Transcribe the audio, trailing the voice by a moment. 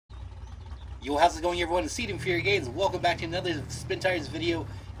Yo, how's it going everyone? It's SpinTires Games. Welcome back to another SpinTires video,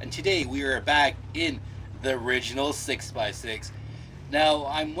 and today we are back in the original 6x6. Now,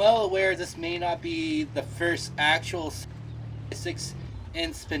 I'm well aware this may not be the first actual 6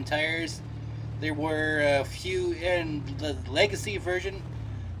 in SpinTires. There were a few in the Legacy version,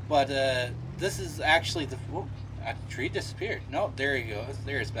 but this is actually the... Whoa, a tree disappeared. No, there he goes.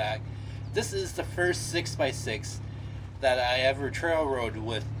 There's back. This is the first 6x6 that I ever trail rode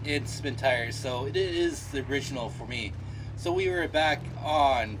with in SpinTires, so it is the original for me. So we were back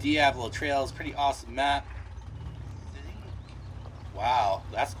on Diablo Trails, pretty awesome map. Wow,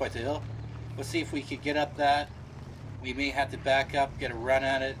 that's quite the hill. Let's see if we could get up that. We may have to back up, get a run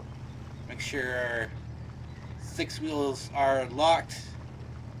at it, make sure our 6 wheels are locked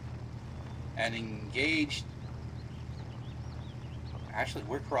and engaged. Actually,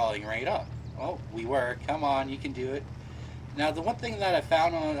 we're crawling right up. Oh, we were. Come on, you can do it. Now, the one thing that I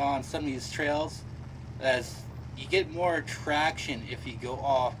found on some of these trails is you get more traction if you go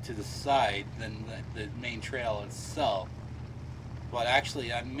off to the side than the main trail itself. But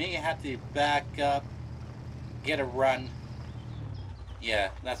actually, I may have to back up, get a run.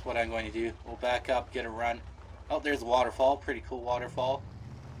 Yeah, that's what I'm going to do. We'll back up, get a run. Oh, there's a waterfall. Pretty cool waterfall.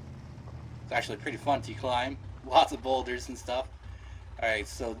 It's actually pretty fun to climb. Lots of boulders and stuff. Alright,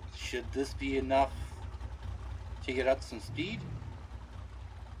 so should this be enough to get up some speed?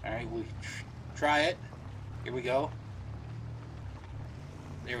 Alright, we'll try it. Here we go.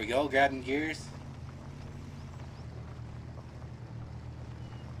 There we go, grabbing gears.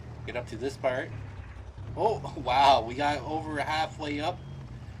 Get up to this part. Oh, wow, we got over halfway up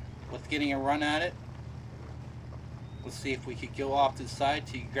with getting a run at it. Let's see if we could go off to the side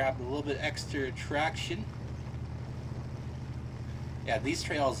to grab a little bit extra traction. Yeah, these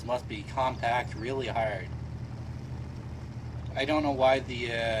trails must be compact really hard. I don't know why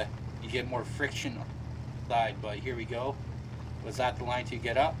the you get more friction on the side, but here we go. Was that the line to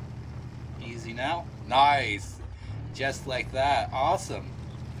get up? Easy now. Nice. Just like that. Awesome.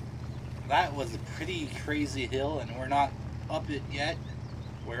 That was a pretty crazy hill, and we're not up it yet.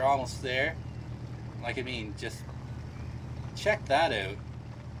 We're almost there. Like, I mean, just check that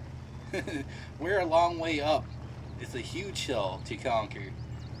out. We're a long way up. It's a huge hill to conquer.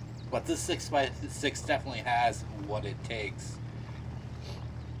 But this 6x6 definitely has what it takes.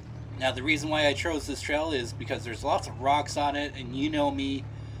 Now, the reason why I chose this trail is because there's lots of rocks on it, and you know me,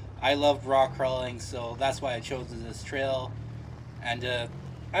 I love rock crawling, so that's why I chose this trail. And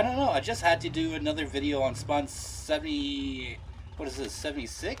I don't know, I just had to do another video on Spun 70, what is this,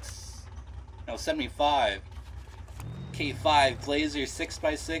 76? No, 75. K5 Blazer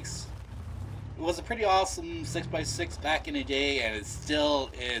 6x6. It was a pretty awesome 6x6 back in the day, and it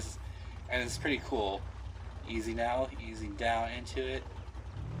still is, and it's pretty cool. Easy now, easing down into it.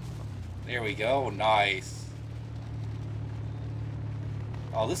 There we go, nice.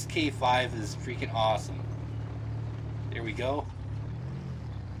 Oh, this K5 is freaking awesome. There we go.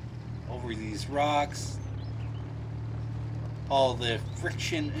 Over these rocks. All the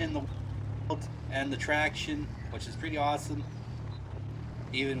friction in the world and the traction, which is pretty awesome.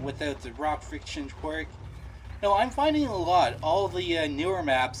 Even without the rock friction quirk. No, I'm finding a lot. All the newer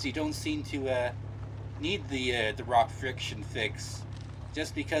maps, you don't seem to need the rock friction fix,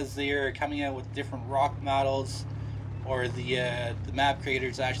 just because they're coming out with different rock models, or the map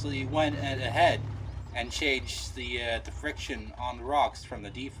creators actually went ahead and changed the friction on the rocks from the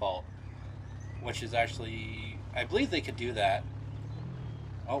default, which is actually, I believe they could do that.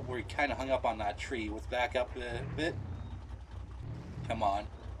 Oh, we're kind of hung up on that tree. Let's back up a bit. Come on.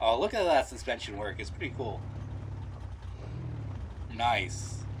 Oh, look at that suspension work. It's pretty cool.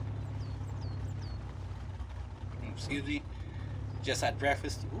 Nice. Excuse me. Just had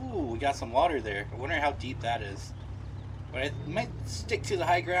breakfast. Ooh, we got some water there. I wonder how deep that is. But I might stick to the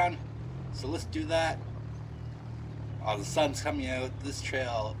high ground. So let's do that. Oh, the sun's coming out. This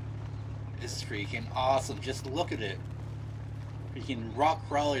trail is freaking awesome. Just look at it. Freaking rock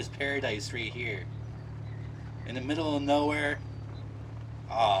crawler's paradise right here. In the middle of nowhere.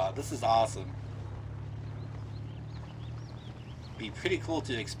 Ah, this is awesome. Be pretty cool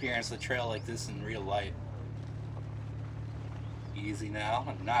to experience a trail like this in real life. Easy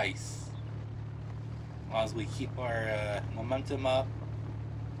now. Nice. As long as we keep our momentum up.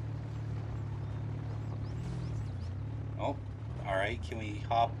 Oh, alright. Can we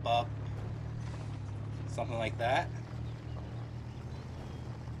hop up? Something like that.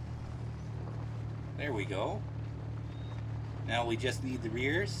 There we go. Now we just need the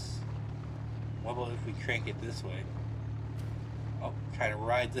rears. What about if we crank it this way? Oh, try to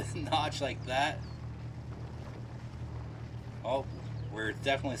ride the notch like that. Oh, We're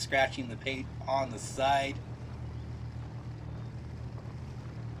definitely scratching the paint on the side.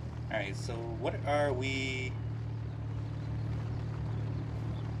 Alright, so what are we...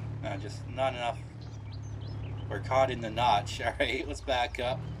 just not enough. We're caught in the notch. Alright, let's back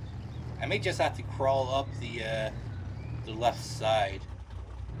up. I may just have to crawl up the left side.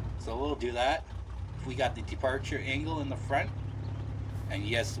 So we'll do that. We got the departure angle in the front. And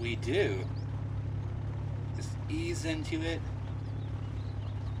yes, we do. Just ease into it.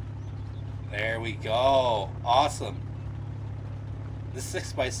 There we go. Awesome. This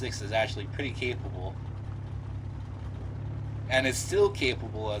 6x6 is actually pretty capable. And it's still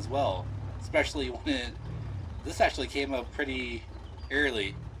capable as well. Especially when this actually came out pretty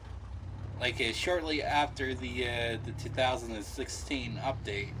early. Like shortly after the 2016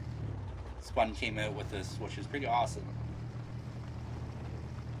 update. Spun came out with this, which is pretty awesome.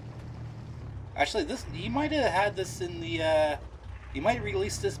 Actually, this you might have had this in the you might have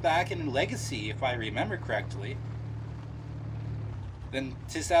released this back in Legacy, if I remember correctly. Then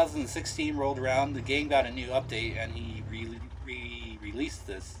 2016 rolled around, the game got a new update, and he re-released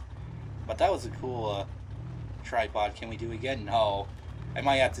this. But that was a cool tripod. Can we do it again? No. I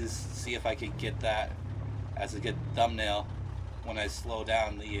might have to see if I could get that as a good thumbnail when I slow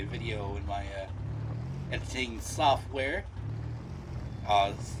down the video in my editing software.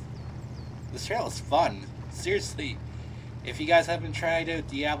 This trail is fun. Seriously, if you guys haven't tried out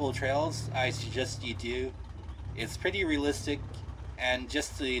Diablo Trails, I suggest you do. It's pretty realistic, and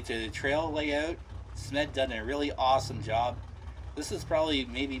just the trail layout, Smed done a really awesome job. This is probably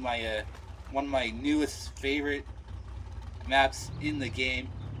maybe my one of my newest favorite maps in the game.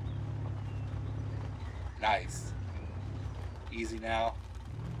 Nice. Easy now.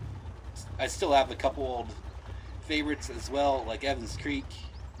 I still have a couple old favorites as well, like Evans Creek.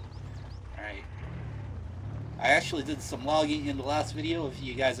 Alright. I actually did some logging in the last video. If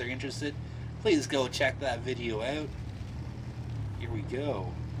you guys are interested, please go check that video out. Here we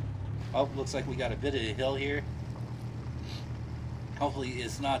go. Oh, looks like we got a bit of a hill here. Hopefully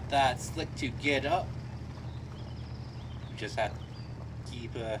it's not that slick to get up. We just have to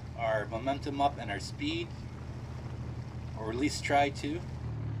keep our momentum up and our speed. Or at least try to.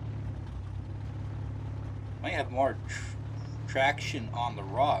 Might have more traction on the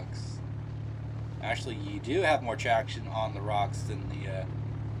rocks. Actually, you do have more traction on the rocks than the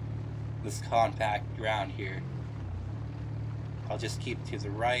this compact ground here. I'll just keep to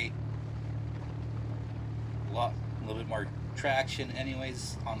the right. A little bit more traction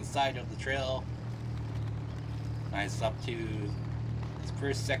anyways on the side of the trail. Nice up to this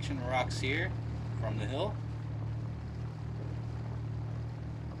first section of rocks here from the hill.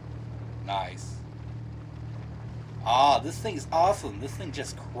 Nice. Ah, this thing's awesome. This thing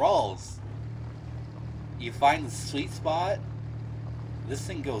just crawls. You find the sweet spot, this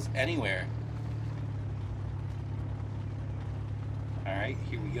thing goes anywhere. Alright,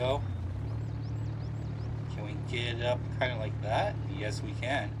 here we go. Can we get it up kind of like that? Yes, we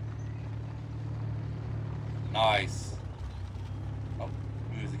can. Nice. Oh,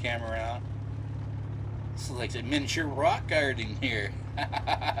 move the camera around. This is like a miniature rock garden here.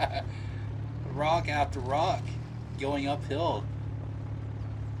 Rock after rock going uphill.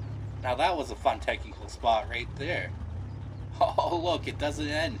 Now that was a fun technical spot right there. Oh look, it doesn't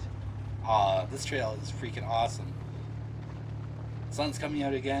end. Aw, this trail is freaking awesome. Sun's coming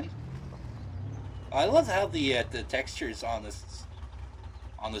out again. I love how the textures on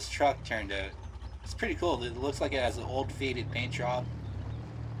this truck turned out. It's pretty cool. It looks like it has an old faded paint job.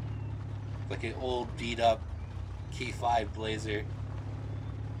 Like an old beat up K5 Blazer.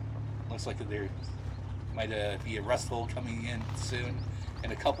 Looks like there might be a rust hole coming in soon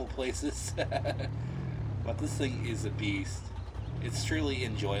in a couple places. But this thing is a beast. It's truly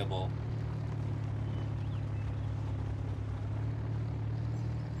enjoyable.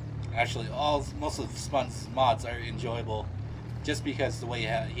 Actually, most of Spun's mods are enjoyable just because the way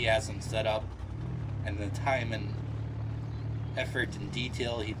he has them set up and the time and effort and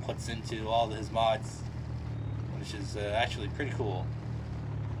detail he puts into all of his mods, which is actually pretty cool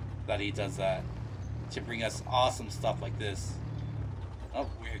that he does that to bring us awesome stuff like this. Oh,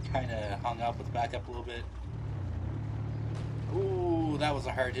 we're kind of hung up. Let's back up a little bit. Ooh, that was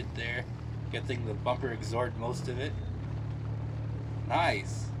a hard hit there. Good thing the bumper absorbed most of it.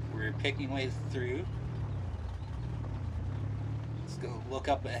 Nice. We're picking ways through. Let's go look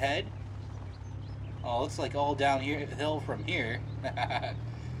up ahead. Oh, looks like all down here hill from here.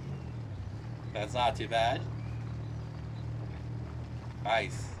 That's not too bad.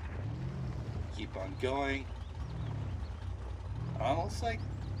 Nice. Keep on going. Oh, looks like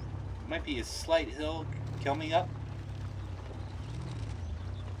might be a slight hill coming up.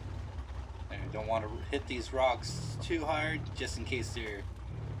 Don't want to hit these rocks too hard, just in case they're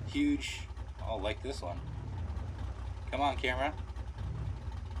huge. Oh, like this one. Come on, camera.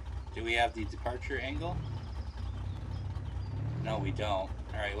 Do we have the departure angle? No, we don't.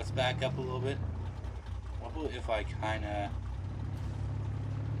 Alright, let's back up a little bit. What about if I kinda...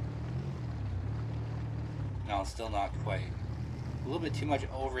 No, still not quite. A little bit too much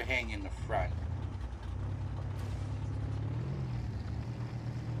overhang in the front.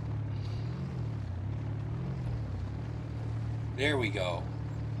 There we go.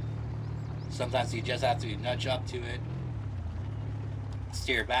 Sometimes you just have to nudge up to it,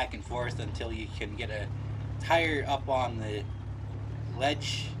 steer back and forth until you can get a tire up on the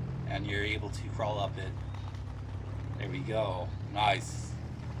ledge and you're able to crawl up it. There we go. Nice.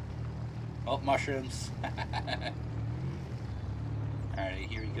 Oh, mushrooms. Alright,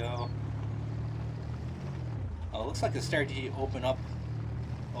 here we go. Oh, it looks like it's starting to open up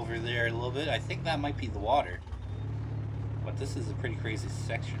over there a little bit. I think that might be the water. But this is a pretty crazy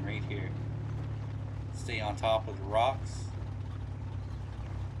section right here. Stay on top of the rocks.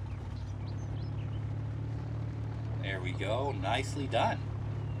 There we go. Nicely done.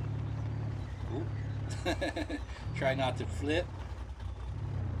 Ooh. Try not to flip.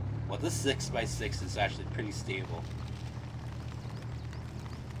 Well, this 6x6 is actually pretty stable.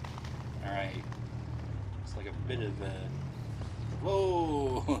 Alright. Looks like a bit of a...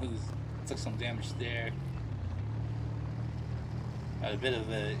 Whoa! Took some damage there. Got a bit of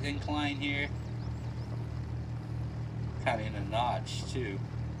an incline here. Kind of in a notch, too.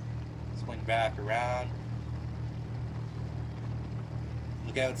 Swing back around.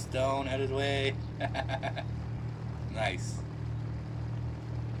 Look out, stone, out of the way. Nice.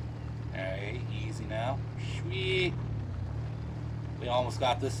 Alright, easy now. Sweet. We almost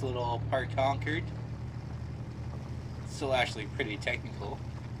got this little part conquered. Still actually pretty technical.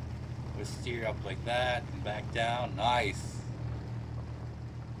 We'll steer up like that and back down. Nice.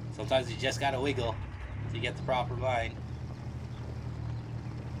 Sometimes you just gotta wiggle to get the proper line.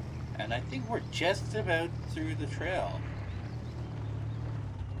 And I think we're just about through the trail.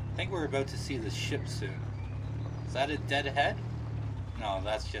 I think we're about to see the ship soon. Is that it dead ahead? No,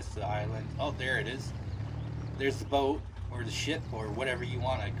 that's just the island. Oh, there it is. There's the boat, or the ship, or whatever you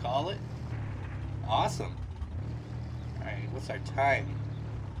want to call it. Awesome. Alright, what's our time?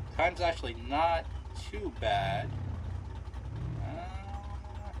 Time's actually not too bad.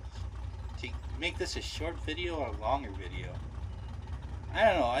 To make this a short video or a longer video? I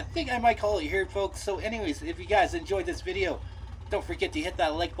don't know. I think I might call it here, folks. So anyways, if you guys enjoyed this video, don't forget to hit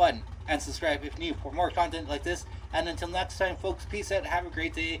that like button and subscribe if new for more content like this. And until next time, folks, peace out, have a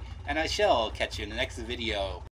great day, and I shall catch you in the next video.